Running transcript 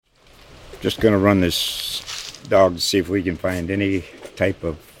Just going to run this dog to see if we can find any type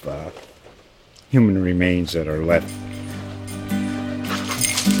of human remains that are left.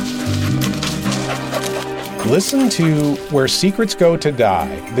 Listen to Where Secrets Go to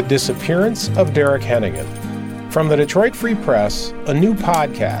Die, The Disappearance of Derek Hennigan. From the Detroit Free Press, a new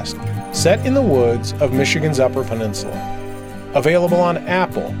podcast set in the woods of Michigan's Upper Peninsula. Available on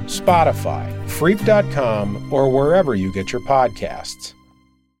Apple, Spotify, Freep.com, or wherever you get your podcasts.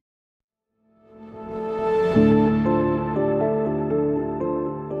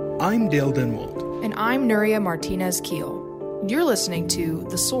 I'm Dale Denwald. And I'm Nuria Martinez-Keel. You're listening to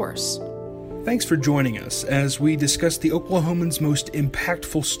The Source. Thanks for joining us as we discuss the Oklahoman's most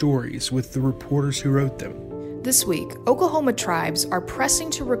impactful stories with the reporters who wrote them. This week, Oklahoma tribes are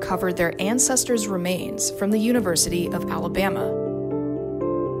pressing to recover their ancestors' remains from the University of Alabama.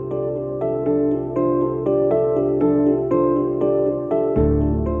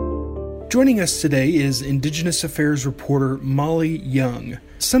 Joining us today is Indigenous Affairs reporter Molly Young.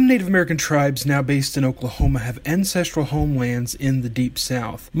 Some Native American tribes now based in Oklahoma have ancestral homelands in the Deep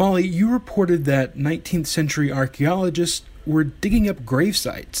South. Molly, you reported that 19th century archeologists were digging up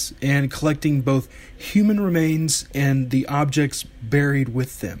gravesites and collecting both human remains and the objects buried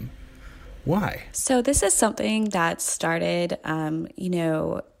with them. Why? So this is something that started,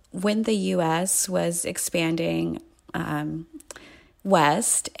 when the U.S. was expanding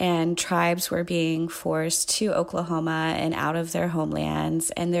west and tribes were being forced to Oklahoma and out of their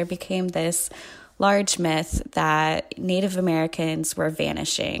homelands. And there became this large myth that Native Americans were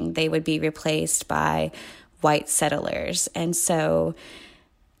vanishing. They would be replaced by white settlers. And so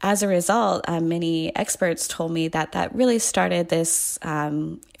as a result, many experts told me that really started this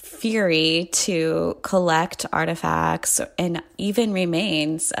fury to collect artifacts and even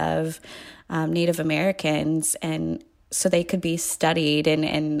remains of Native Americans, and so they could be studied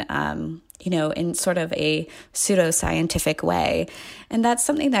in sort of a pseudoscientific way. And that's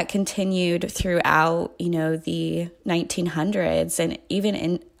something that continued throughout, the 1900s, and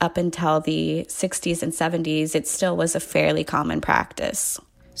even up until the 60s and 70s, it still was a fairly common practice.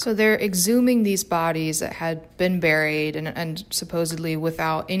 So they're exhuming these bodies that had been buried and supposedly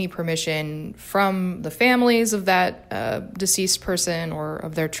without any permission from the families of that deceased person or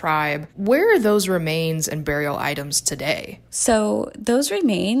of their tribe. Where are those remains and burial items today? So those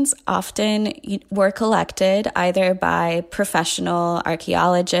remains often were collected either by professional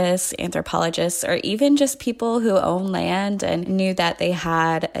archaeologists, anthropologists, or even just people who own land and knew that they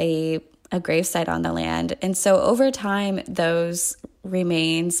had a gravesite on the land. And so over time, those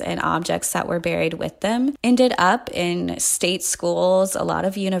remains and objects that were buried with them ended up in state schools. A lot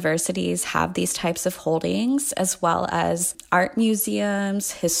of universities have these types of holdings, as well as art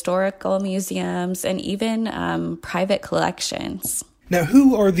museums, historical museums, and even private collections. Now,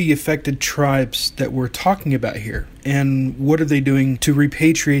 who are the affected tribes that we're talking about here, and what are they doing to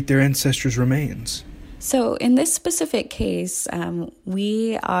repatriate their ancestors' remains? So in this specific case,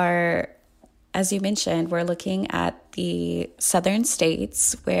 we are, as you mentioned, we're looking at the southern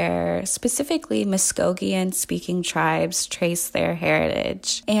states where specifically Muskogean-speaking tribes trace their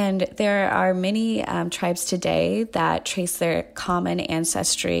heritage. And there are many tribes today that trace their common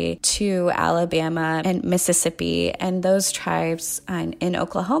ancestry to Alabama and Mississippi. And those tribes in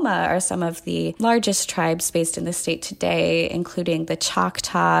Oklahoma are some of the largest tribes based in the state today, including the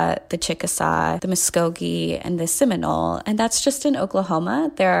Choctaw, the Chickasaw, the Muskogee, and the Seminole. And that's just in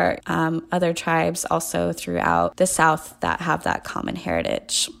Oklahoma. There are other tribes also throughout the South that have that common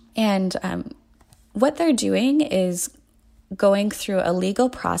heritage. And what they're doing is going through a legal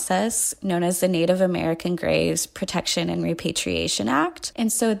process known as the Native American Graves Protection and Repatriation Act.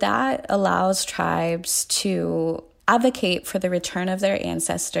 And so that allows tribes to advocate for the return of their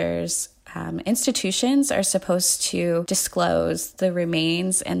ancestors. Institutions are supposed to disclose the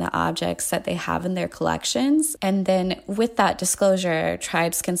remains and the objects that they have in their collections. And then with that disclosure,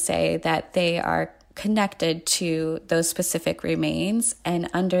 tribes can say that they are connected to those specific remains, and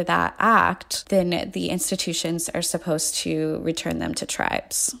under that act, then the institutions are supposed to return them to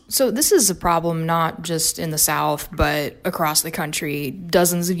tribes. So this is a problem not just in the South, but across the country.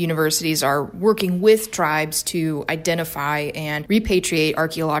 Dozens of universities are working with tribes to identify and repatriate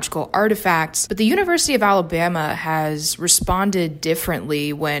archaeological artifacts, but the University of Alabama has responded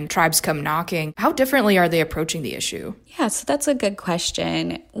differently when tribes come knocking. How differently are they approaching the issue? Yeah, so that's a good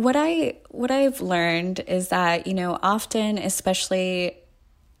question. What I've learned is that, often, especially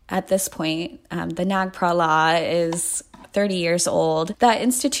at this point, the NAGPRA law is 30 years old, that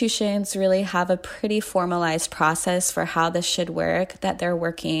institutions really have a pretty formalized process for how this should work, that they're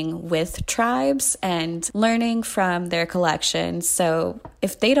working with tribes and learning from their collections. So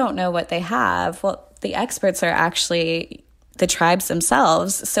if they don't know what they have, well, the experts are actually the tribes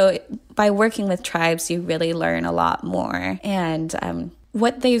themselves. So by working with tribes, you really learn a lot more. And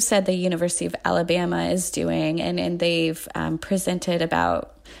what they've said the University of Alabama is doing, and they've presented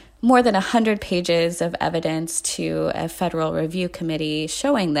about more than 100 pages of evidence to a federal review committee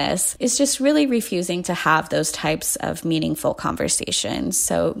showing this, is just really refusing to have those types of meaningful conversations.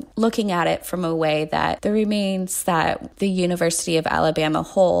 So looking at it from a way that the remains that the University of Alabama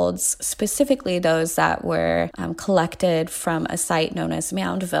holds, specifically those that were collected from a site known as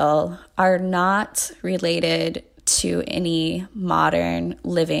Moundville, are not related to any modern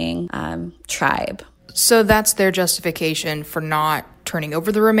living tribe. So that's their justification for not turning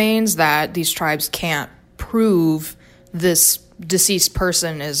over the remains, that these tribes can't prove this deceased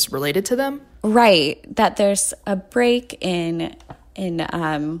person is related to them? Right, that there's a break in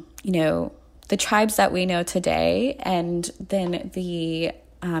the tribes that we know today, and then the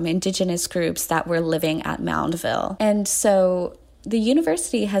indigenous groups that were living at Moundville. And so the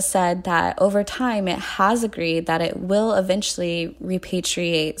university has said that over time it has agreed that it will eventually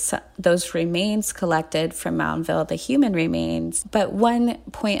repatriate those remains collected from Moundville, the human remains. But one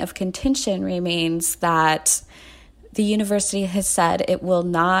point of contention remains that the university has said it will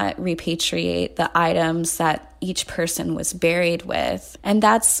not repatriate the items that each person was buried with. And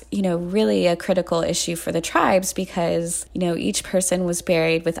that's, really a critical issue for the tribes, because, each person was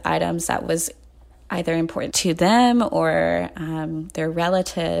buried with items that was either important to them or their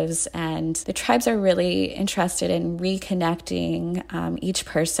relatives. And the tribes are really interested in reconnecting each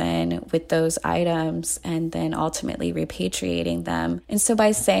person with those items and then ultimately repatriating them. And so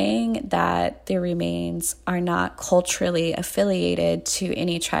by saying that their remains are not culturally affiliated to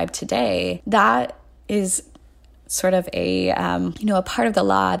any tribe today, that is sort of a part of the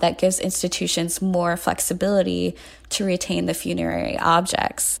law that gives institutions more flexibility to retain the funerary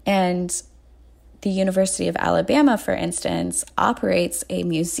objects. And the University of Alabama, for instance, operates a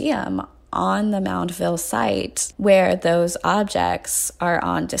museum on the Moundville site where those objects are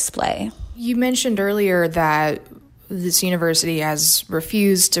on display. You mentioned earlier that this university has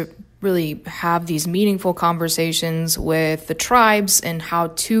refused to really have these meaningful conversations with the tribes and how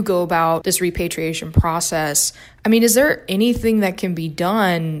to go about this repatriation process. I mean, is there anything that can be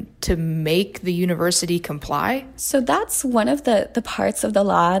done to make the university comply? So that's one of the parts of the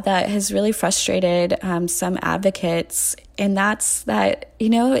law that has really frustrated some advocates, and that's that,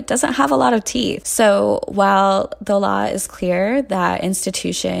 it doesn't have a lot of teeth. So while the law is clear that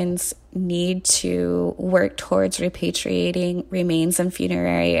institutions need to work towards repatriating remains and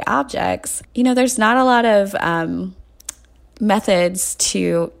funerary objects, there's not a lot of methods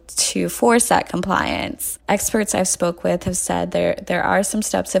to force that compliance. Experts I've spoke with have said there are some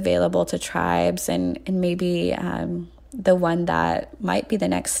steps available to tribes, and maybe the one that might be the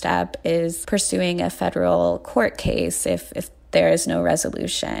next step is pursuing a federal court case if there is no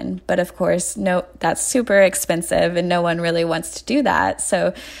resolution. But of course, that's super expensive and no one really wants to do that.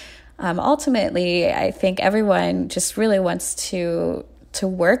 So ultimately, I think everyone just really wants to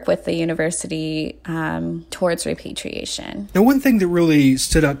work with the university towards repatriation. Now, one thing that really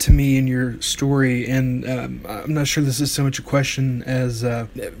stood out to me in your story, and I'm not sure this is so much a question as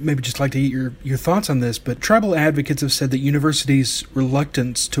maybe just like to get your thoughts on this, but tribal advocates have said that universities'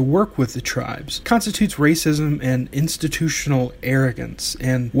 reluctance to work with the tribes constitutes racism and institutional arrogance.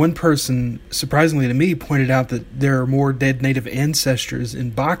 And one person, surprisingly to me, pointed out that there are more dead Native ancestors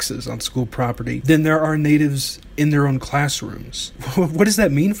in boxes on school property than there are natives in their own classrooms. What does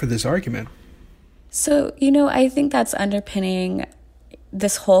that mean for this argument? So, I think that's underpinning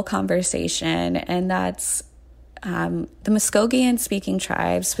this whole conversation, and that's the Muskogean-speaking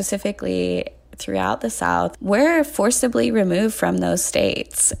tribes, specifically throughout the South, were forcibly removed from those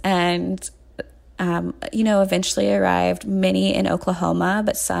states and, eventually arrived, many in Oklahoma,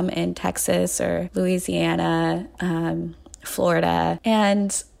 but some in Texas or Louisiana, Florida.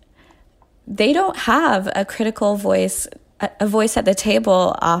 And they don't have a critical voice, a voice at the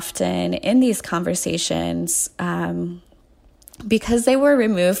table often in these conversations because they were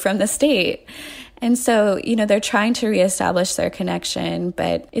removed from the state. And so, they're trying to reestablish their connection,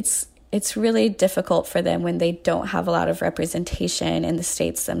 but it's really difficult for them when they don't have a lot of representation in the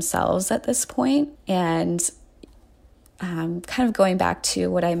states themselves at this point. And kind of going back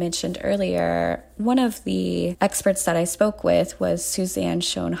to what I mentioned earlier, one of the experts that I spoke with was Suzanne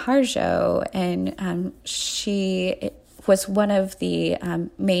Schoen Harjo, and she was one of the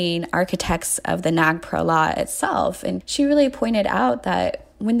main architects of the NAGPRA law itself. And she really pointed out that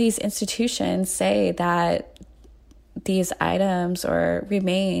when these institutions say that these items or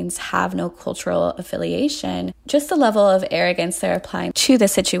remains have no cultural affiliation, just the level of arrogance they're applying to the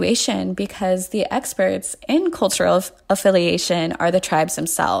situation, because the experts in cultural affiliation are the tribes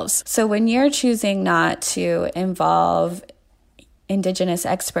themselves. So when you're choosing not to involve Indigenous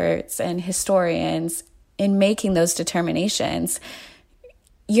experts and historians in making those determinations,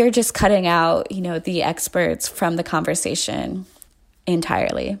 you're just cutting out, the experts from the conversation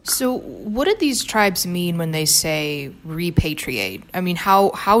entirely. So what did these tribes mean when they say repatriate? I mean,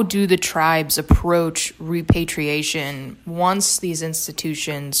 how do the tribes approach repatriation once these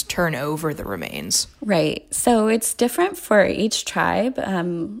institutions turn over the remains? Right. So it's different for each tribe.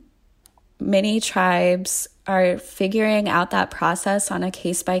 Many tribes are figuring out that process on a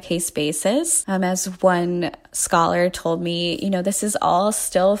case-by-case basis. As one scholar told me, this is all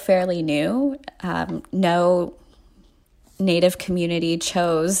still fairly new. No Native community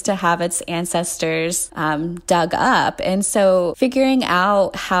chose to have its ancestors dug up. And so figuring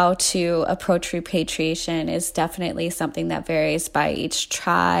out how to approach repatriation is definitely something that varies by each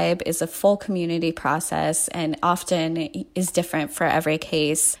tribe, is a full community process, and often is different for every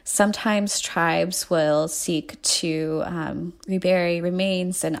case. Sometimes tribes will seek to rebury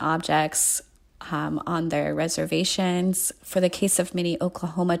remains and objects on their reservations. For the case of many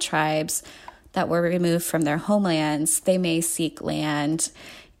Oklahoma tribes that were removed from their homelands, they may seek land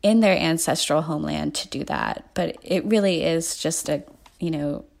in their ancestral homeland to do that. But it really is just a,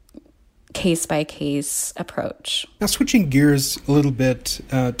 case-by-case approach. Now, switching gears a little bit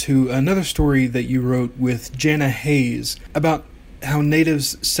to another story that you wrote with Jana Hayes about how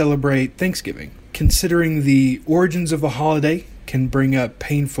natives celebrate Thanksgiving. Considering the origins of the holiday can bring up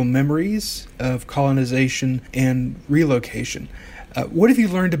painful memories of colonization and relocation. What have you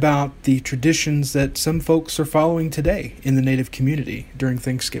learned about the traditions that some folks are following today in the Native community during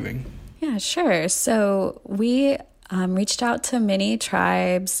Thanksgiving? Yeah, sure. So we reached out to many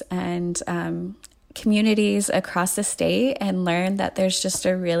tribes and communities across the state and learned that there's just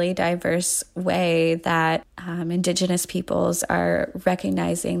a really diverse way that Indigenous peoples are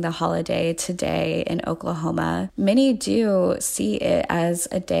recognizing the holiday today in Oklahoma. Many do see it as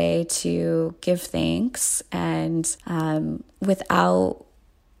a day to give thanks, and without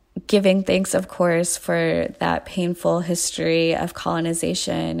giving thanks, of course, for that painful history of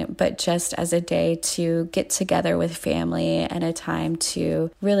colonization, but just as a day to get together with family and a time to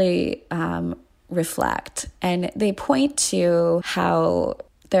really reflect. And they point to how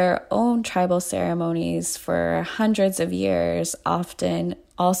their own tribal ceremonies for hundreds of years often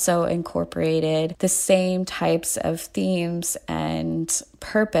also incorporated the same types of themes and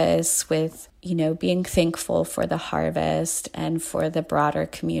purpose with, being thankful for the harvest and for the broader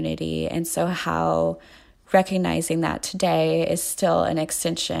community. And so how recognizing that today is still an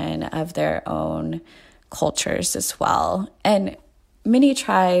extension of their own cultures as well. And many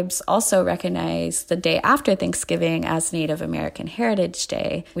tribes also recognize the day after Thanksgiving as Native American Heritage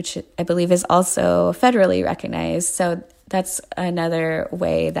Day, which I believe is also federally recognized. So that's another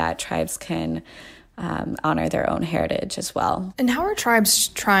way that tribes can honor their own heritage as well. And how are tribes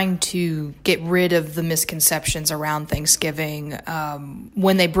trying to get rid of the misconceptions around Thanksgiving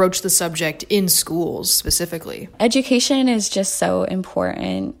when they broach the subject in schools specifically? Education is just so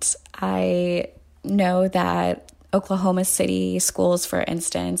important. I know that Oklahoma City schools, for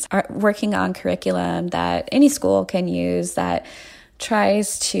instance, are working on curriculum that any school can use that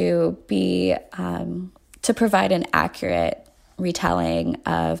tries to be to provide an accurate retelling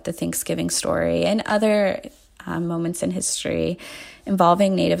of the Thanksgiving story and other moments in history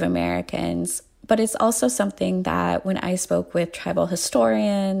involving Native Americans. But it's also something that when I spoke with tribal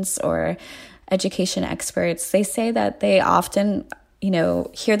historians or education experts, they say that they often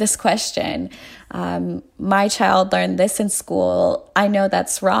hear this question, my child learned this in school, I know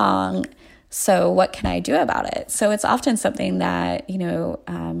that's wrong, so what can I do about it? So it's often something that,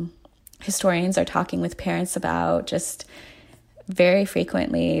 historians are talking with parents about just very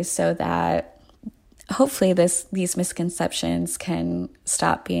frequently so that hopefully these misconceptions can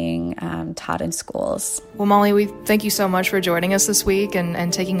stop being taught in schools. Well, Molly, we thank you so much for joining us this week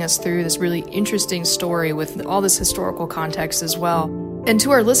and taking us through this really interesting story with all this historical context as well. And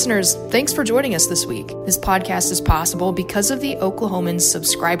to our listeners, thanks for joining us this week. This podcast is possible because of the Oklahoman's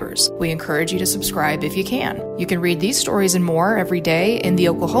subscribers. We encourage you to subscribe if you can. You can read these stories and more every day in the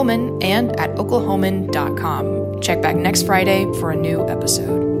Oklahoman and at oklahoman.com. Check back next Friday for a new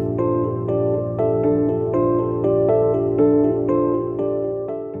episode.